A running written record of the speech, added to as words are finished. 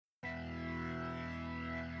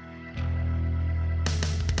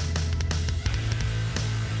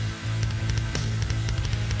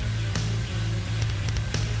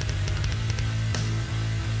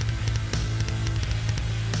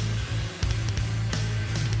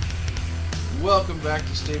Welcome back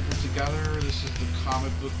to Stapled Together. This is the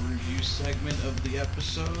comic book review segment of the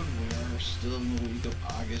episode. We are still in the week of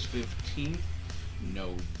August 15th.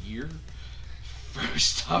 No year.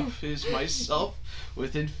 First up is myself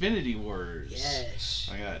with Infinity Wars.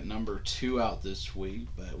 Yes. I got number 2 out this week,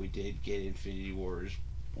 but we did get Infinity Wars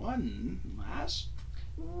 1 last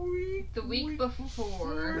week. The week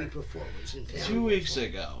before. The week before was Infinity 2 Wars. weeks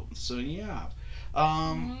ago. So yeah. Yeah.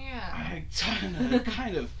 I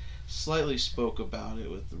kind of slightly spoke about it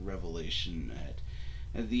with the revelation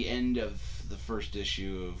at the end of the first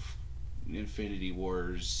issue of Infinity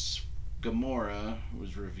Wars. Gamora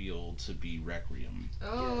was revealed to be Requiem.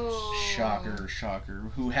 Oh.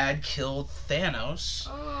 Shocker. Who had killed Thanos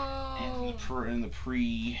Oh. in the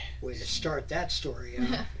pre. Way to start that story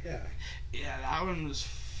out. Yeah. Yeah, that one was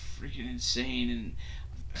freaking insane, and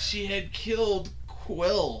she had killed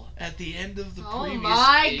Quill at the end of the Oh previous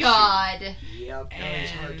my issue. God. Yep, that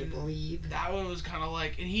was hard to And believe. That one was kind of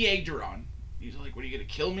like, and he egged her on. He's like, "What, are you gonna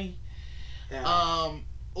kill me?" Yeah.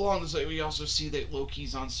 Along this way, we also see that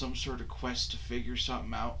Loki's on some sort of quest to figure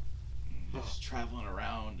something out. He's traveling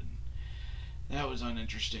around, and that was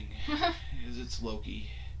uninteresting because it's Loki.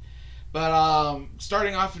 But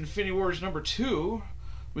starting off Infinity Wars number 2,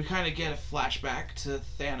 we kind of get a flashback to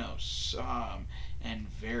Thanos, and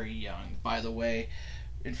very young. By the way,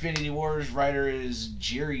 Infinity Wars writer is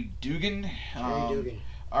Jerry Dugan. Jerry Dugan.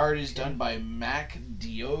 Art is done by Mac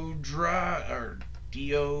Deodato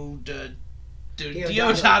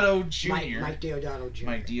Jr. Mike Deodato Jr.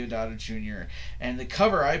 Mike Deodato Jr. And the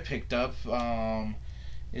cover I picked up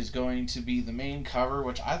is going to be the main cover,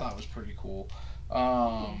 which I thought was pretty cool.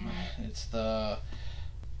 It's the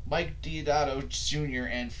Mike Deodato Jr.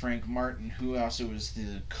 and Frank Martin, who also was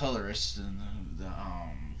the colorist in the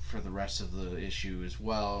for the rest of the issue as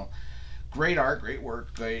well. Great art, great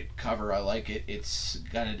work, great cover. I like it.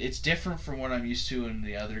 It's different from what I'm used to in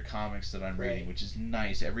the other comics that I'm reading, which is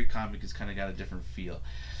nice. Every comic has kind of got a different feel.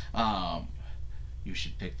 You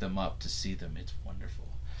should pick them up to see them. It's wonderful.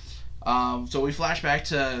 So we flash back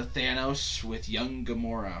to Thanos with young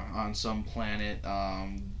Gamora on some planet.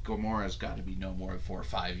 Gamora's got to be no more than 4 or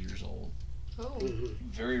 5 years old. Oh.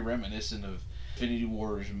 Very reminiscent of Infinity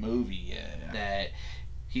Wars movie. That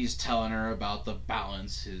he's telling her about the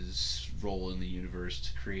balance, his role in the universe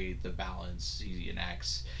to create the balance. The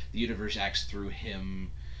universe acts through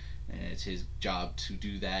him, and it's his job to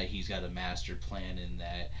do that. He's got a master plan in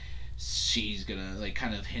that she's gonna,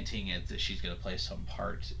 kind of hinting at that she's gonna play some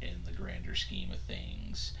part in the grander scheme of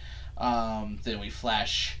things. Then we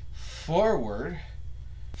flash forward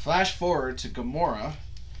to Gamora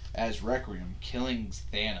as Requiem killing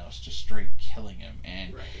Thanos, just straight killing him,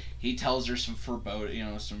 and he tells her some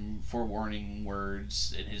forewarning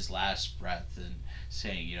words in his last breath, and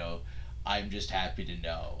saying, "I'm just happy to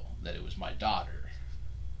know that it was my daughter."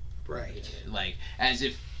 Right. Like, as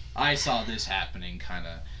if I saw this happening, kind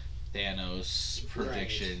of Thanos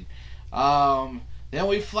prediction. Then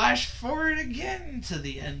we flash forward again to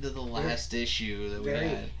the end of the last issue that we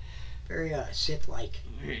had. Very Sith-like.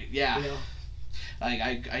 Yeah. You know?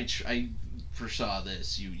 I foresaw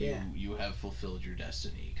this. You have fulfilled your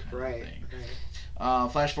destiny, kind of thing.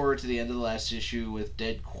 Right. Flash forward to the end of the last issue with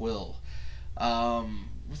Dead Quill,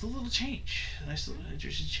 with a little change. Nice little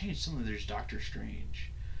interesting change. Suddenly there's Doctor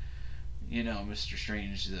Strange. Mr.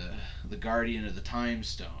 Strange, the guardian of the Time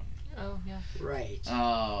Stone. Oh, yeah. Right.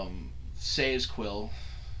 Saves Quill.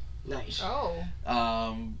 Nice. Oh.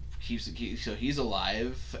 So he's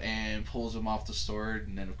alive and pulls him off the sword,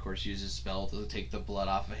 and then of course uses his spell to take the blood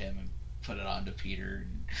off of him and put it onto Peter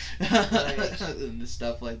and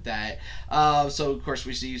stuff like that. So of course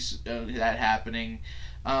we see that happening.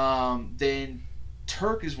 Then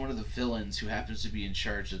Turk is one of the villains who happens to be in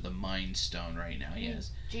charge of the Mind Stone right now.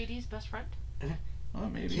 Yes. JD's best friend. Oh,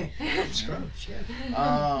 maybe. Yeah. Scrubs.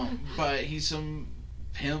 Yeah. But he's some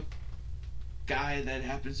pimp guy that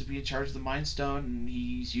happens to be in charge of the Mind Stone, and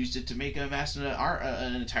he's used it to make an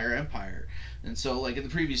entire empire. And so, in the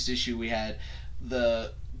previous issue, we had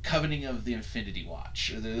the Covenant of the Infinity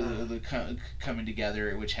Watch, coming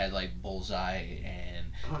together, which had Bullseye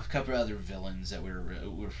and a couple of other villains that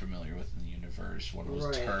we're familiar with in the universe. One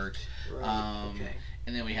was Turk, Okay.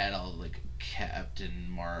 and then we had all Captain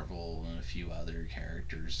Marvel and a few other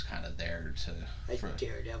characters kind of there to.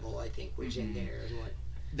 Daredevil, I think, was in there. And what?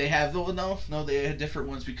 They have they had different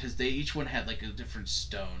ones because each one had a different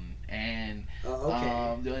stone, and the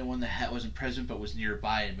only one that wasn't present but was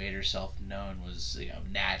nearby and made herself known was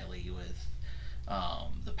Natalie with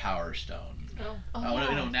the Power Stone. No,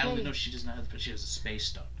 Natalie. No, she does not have. But she has a Space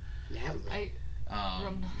Stone. Natalie.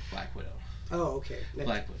 Black Widow. Oh, okay.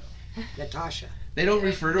 Black Widow. Natasha. They don't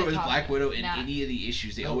refer to her as Natasha. Black Widow in Nat. any of the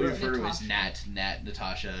issues. They Oh, always really? refer to her as Natasha.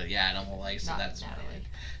 Natasha. Yeah, Animal like, so Not that's what Natalie.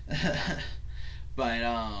 I like. But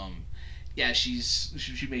yeah, she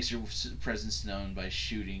makes her presence known by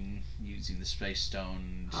using the Space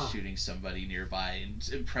Stone, shooting somebody nearby, and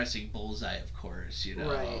impressing Bullseye, of course. You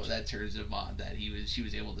know, Right. that turns him on that she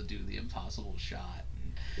was able to do the impossible shot.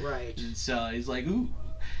 Right. And so he's like, ooh.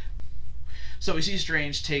 So we see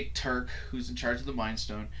Strange take Turk, who's in charge of the Mind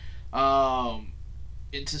Stone,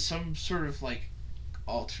 into some sort of like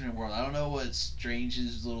alternate world. I don't know what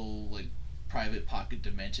Strange's little like private pocket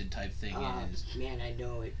dimension type thing is. Man, I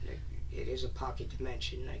know it. It is a pocket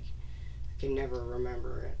dimension. I can never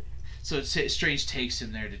remember it. So Strange takes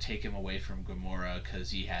him there to take him away from Gamora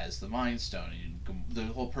because he has the Mind Stone. And the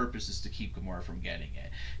whole purpose is to keep Gamora from getting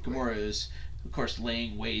it. Gamora is, of course,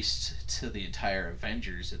 laying waste to the entire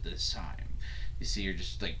Avengers at this time. You see her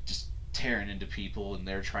just tearing into people, and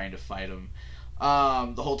they're trying to fight him.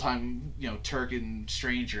 The whole time, Turk and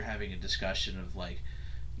Strange are having a discussion of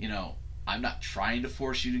I'm not trying to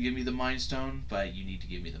force you to give me the Mind Stone, but you need to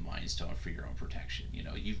give me the Mind Stone for your own protection.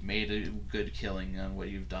 You've made a good killing on what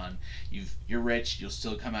you've done. You're rich. You'll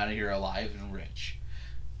still come out of here alive and rich.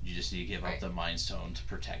 You just need to give up the Mind Stone to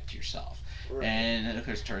protect yourself. Right. And of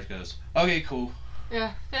course, Turk goes, "Okay, cool."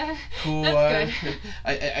 Yeah. Cool. That's good.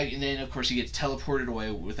 And then of course he gets teleported away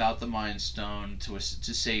without the Mind Stone to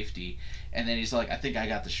safety. And then he's like, "I think I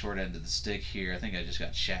got the short end of the stick here. I think I just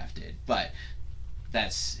got shafted." But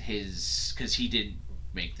that's because he didn't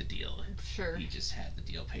make the deal. Sure. He just had the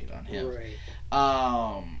deal paid on him. Right.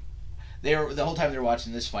 The whole time they're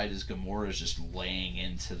watching this fight is Gamora's just laying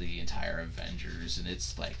into the entire Avengers, and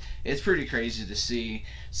it's pretty crazy to see.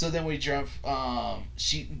 So then we jump.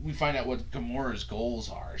 We find out what Gamora's goals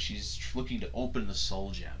are. She's looking to open the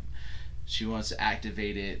Soul Gem. She wants to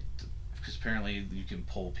activate it because apparently you can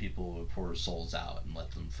pull people, pour souls out and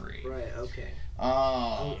let them free. Right. Okay.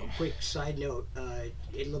 A quick side note.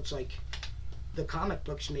 It looks like the comic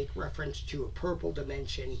books make reference to a purple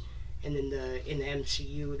dimension. And then in the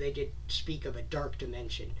MCU, they did speak of a dark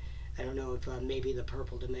dimension. I don't know if maybe the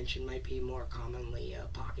purple dimension might be more commonly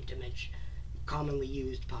commonly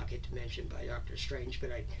used pocket dimension by Doctor Strange.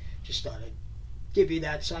 But I just thought I'd give you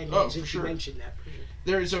that side note since you mentioned that.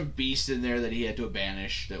 There was some beast in there that he had to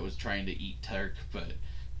banish that was trying to eat Turk, but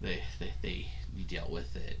they dealt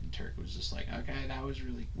with it, and Turk was just like, okay, that was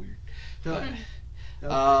really weird. But,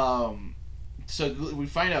 okay. So we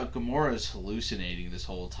find out Gamora's hallucinating this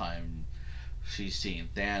whole time. She's seeing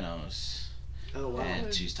Thanos. Oh, wow.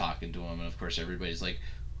 And she's talking to him, and of course everybody's like,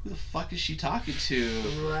 who the fuck is she talking to?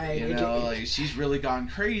 Right. She's really gone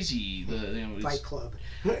crazy. Fight Club.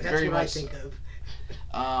 That's very what I much think of.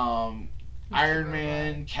 Iron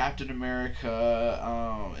Man, Captain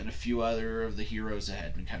America, and a few other of the heroes that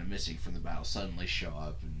had been kind of missing from the battle suddenly show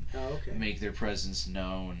up and make their presence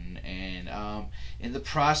known. And in the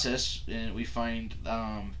process, we find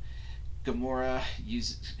Gamora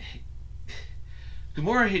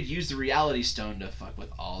had used the Reality Stone to fuck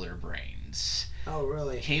with all their brains. Oh,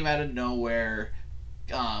 really? Came out of nowhere.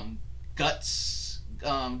 Guts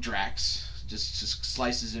Drax just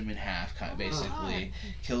slices him in half, kind of basically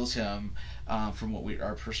kills him. From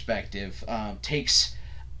our perspective, takes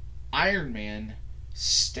Iron Man,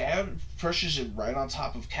 pushes him right on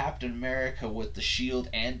top of Captain America with the shield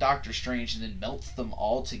and Doctor Strange, and then melts them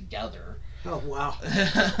all together. Oh, wow.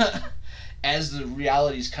 As the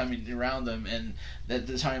reality's coming around them, and at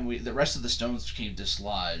the time the rest of the stones became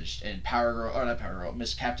dislodged, and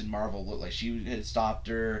Miss Captain Marvel looked like she had stopped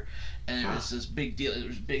her, and it was this big deal. It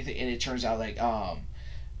was a big thing, and it turns out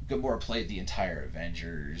Gamora played the entire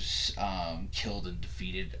Avengers, killed and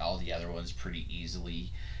defeated all the other ones pretty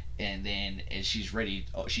easily, and then as she's ready,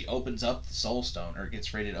 she opens up the Soul Stone, or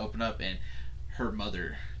gets ready to open up, and her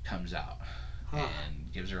mother comes out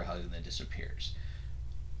and gives her a hug and then disappears.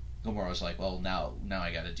 Gamora's like, well, now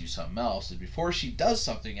I gotta do something else, and before she does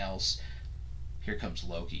something else, here comes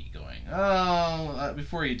Loki going,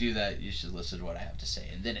 before you do that, you should listen to what I have to say,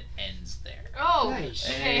 and then it ends there. Oh, nice.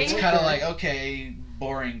 Okay. And it's kind of like, okay,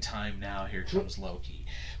 boring time now, here comes Loki.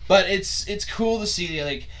 But it's cool to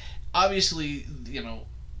see, obviously,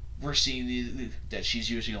 we're seeing that she's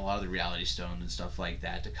using a lot of the Reality Stone and stuff like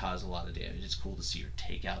that to cause a lot of damage. It's cool to see her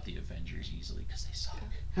take out the Avengers easily, because they suck.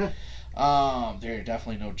 They're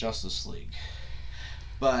definitely no Justice League.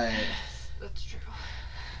 But... That's true.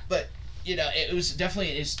 But... it was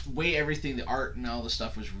definitely, it's way everything, the art and all the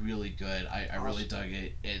stuff was really good. I really dug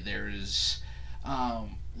it. There is a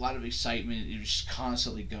lot of excitement. It was just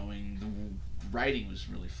constantly going. The writing was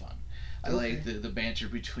really fun. I like the banter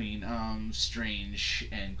between Strange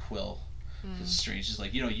and Quill. Because Strange is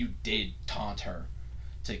like, you did taunt her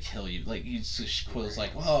to kill you. Like, Quill's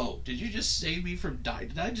like, whoa, did you just save me from dying?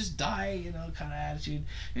 Did I just die? Kind of attitude.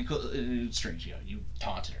 And Strange, you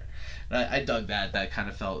taunted her. And I dug that. That kind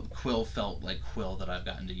of Quill felt like Quill that I've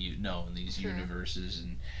gotten to know in these universes.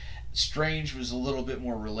 And Strange was a little bit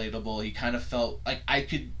more relatable. He kind of felt like I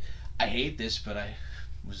hate this, but I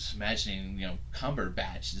was imagining,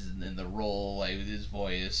 Cumberbatch in the role, like, with his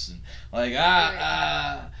voice, and like,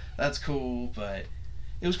 that's cool, but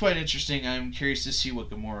it was quite interesting. I'm curious to see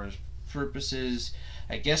what Gamora's purpose is.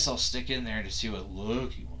 I guess I'll stick in there to see what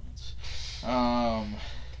Loki wants.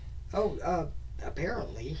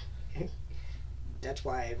 Apparently, that's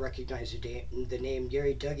why I recognize the name.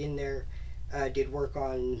 Gary Duggan there did work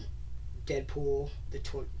on Deadpool, the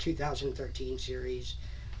 2013 series.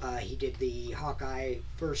 He did the Hawkeye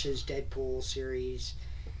versus Deadpool series,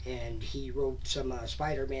 and he wrote some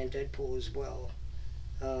Spider-Man Deadpool as well.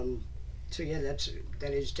 So yeah, that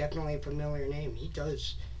is definitely a familiar name. He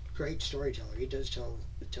does great storyteller. He does tell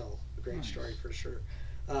a great story for sure.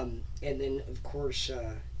 And then of course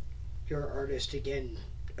your artist again,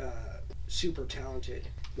 super talented,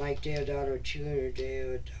 Mike Deodato Jr.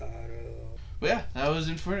 Well, yeah, that was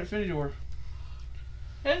Infinity War.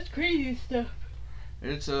 That's crazy stuff.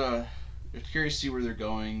 It's curious to see where they're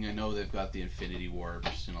going. I know they've got the Infinity Wars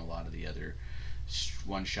and a lot of the other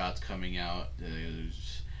one-shots coming out.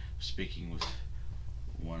 Speaking with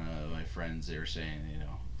one of my friends, they were saying,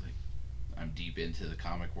 like, I'm deep into the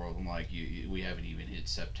comic world. I'm like, we haven't even hit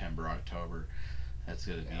September, October. That's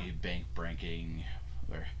going to be bank-breaking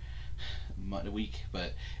week,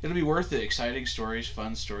 but it'll be worth it. Exciting stories,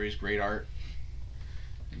 fun stories, great art.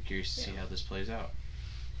 I'm curious to see how this plays out.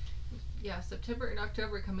 Yeah, September and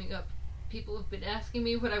October coming up. People have been asking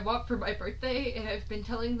me what I want for my birthday, and I've been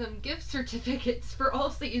telling them gift certificates for all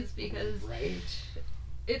these because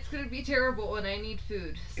it's going to be terrible and I need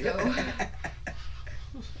food. So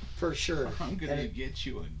for sure. I'm going to get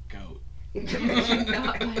you a goat. You should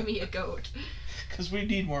not buy me a goat. Because we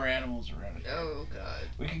need more animals around here. Oh, God.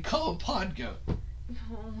 We can call him Pod Goat. No.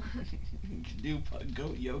 We can do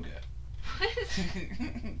goat yoga. What?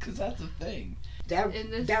 Because that's a thing.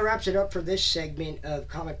 That wraps it up for this segment of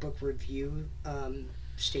Comic Book Review.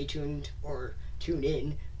 Stay tuned or tune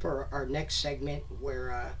in for our next segment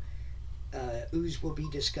where Ooze will be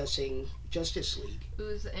discussing Justice League.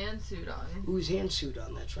 Ooze and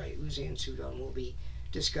Sudan, that's right. Ooze and Sudan will be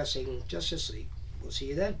discussing Justice League. We'll see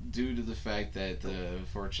you then. Due to the fact that the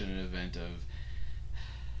fortunate event of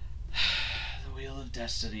the Wheel of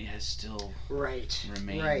Destiny has still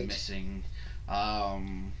remained missing.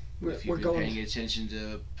 If you've been paying attention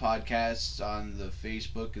to podcasts on the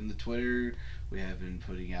Facebook and the Twitter, we have been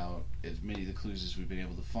putting out as many of the clues as we've been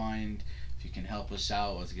able to find. If you can help us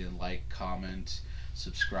out, once again, like, comment,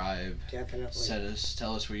 subscribe. Definitely.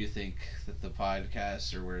 Tell us where you think that the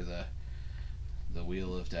podcast or where the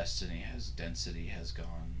Wheel of Destiny density has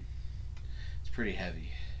gone. It's pretty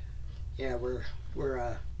heavy. Yeah, we're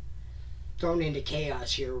thrown into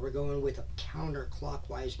chaos here. We're going with a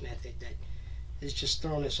counterclockwise method that has just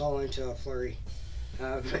thrown us all into a flurry.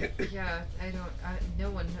 Yeah, no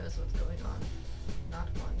one knows what's going on. Not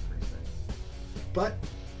one person. But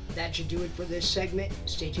that should do it for this segment.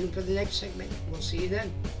 Stay tuned for the next segment. We'll see you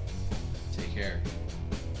then. Take care.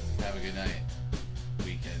 Have a good night.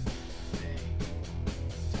 Weekend. Day.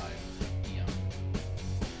 Time. Eon.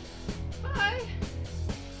 Bye.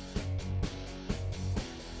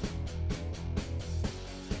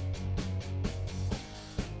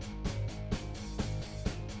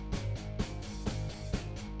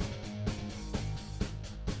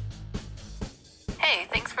 Hey,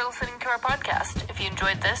 thanks for listening to our podcast. If you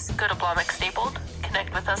enjoyed this, go to Blomix Stapled,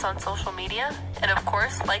 connect with us on social media, and of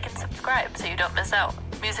course, like and subscribe so you don't miss out.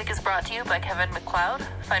 Music is brought to you by Kevin MacLeod.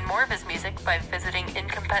 Find more of his music by visiting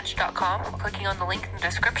incompetch.com or clicking on the link in the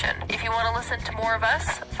description. If you want to listen to more of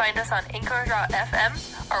us, find us on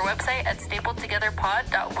Anchor.fm, our website at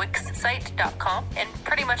stapledtogetherpod.wixsite.com, and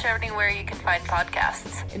pretty much anywhere you can find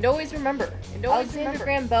podcasts. And always remember, Alexander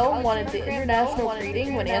Graham Bell wanted the international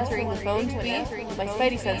greeting when answering the phone to me. My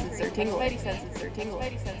spidey senses are tingling.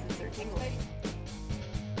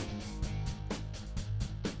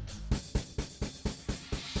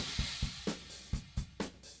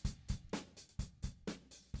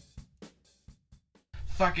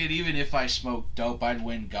 Fuck it, even if I smoked dope, I'd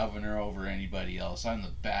win governor over anybody else. I'm the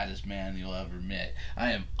baddest man you'll ever meet.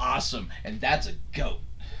 I am awesome, and that's a goat.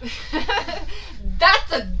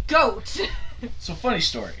 That's a goat! So funny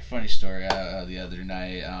story. The other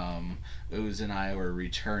night, Ooze and I were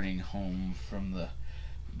returning home from the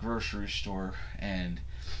grocery store, and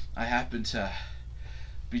I happened to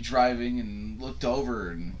be driving and looked over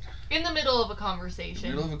and in the middle of a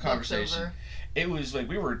conversation. It was like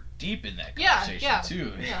we were deep in that conversation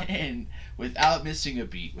too. Yeah. And without missing a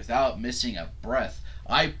beat, without missing a breath,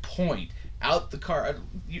 I point out the car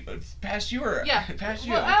past you or past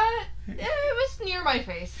you. Well, it was near my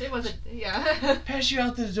face. It wasn't. Yeah. Pass you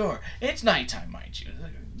out the door. It's nighttime, mind you.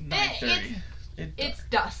 9:30. It's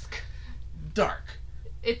dusk. Dark.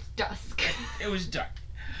 It's dusk. It was dark.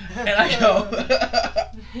 And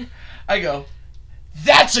I go,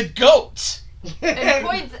 that's a goat! And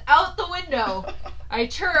points out the window. I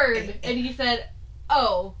turned, and he said,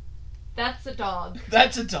 oh, that's a dog.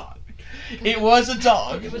 That's a dog. It was a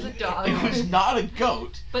dog. It was a dog. It was not a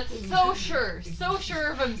goat. But so sure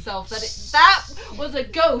of himself that that was a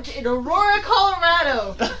goat in Aurora,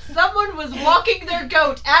 Colorado. Someone was walking their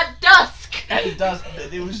goat at dusk. At dusk.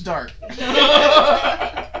 It was dark. That's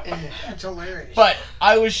hilarious. But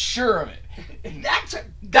I was sure of it. That's a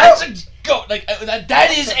goat. Like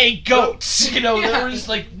that is a goat. You know, there was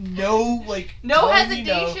like no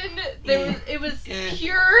hesitation. It was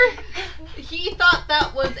pure. He thought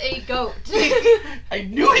that was a goat. I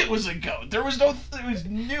knew it was a goat. It was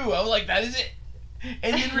new. I was like, that is it.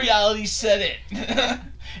 And then reality set it.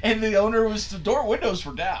 And the owner the door windows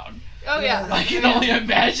were down. Oh yeah. I can only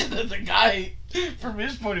imagine that the guy, from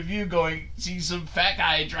his point of view, seeing some fat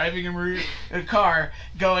guy driving a car,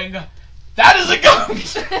 going, that is a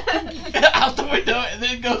goat! Out the window, and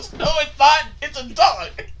then goes, no, it's not, it's a dog!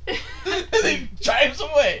 And then drives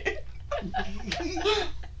away.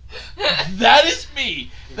 That is me.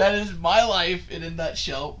 That is my life in a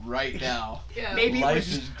nutshell right now. Yeah. Maybe life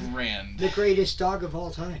is grand. The greatest dog of all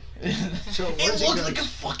time. So it looked like a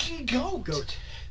fucking goat.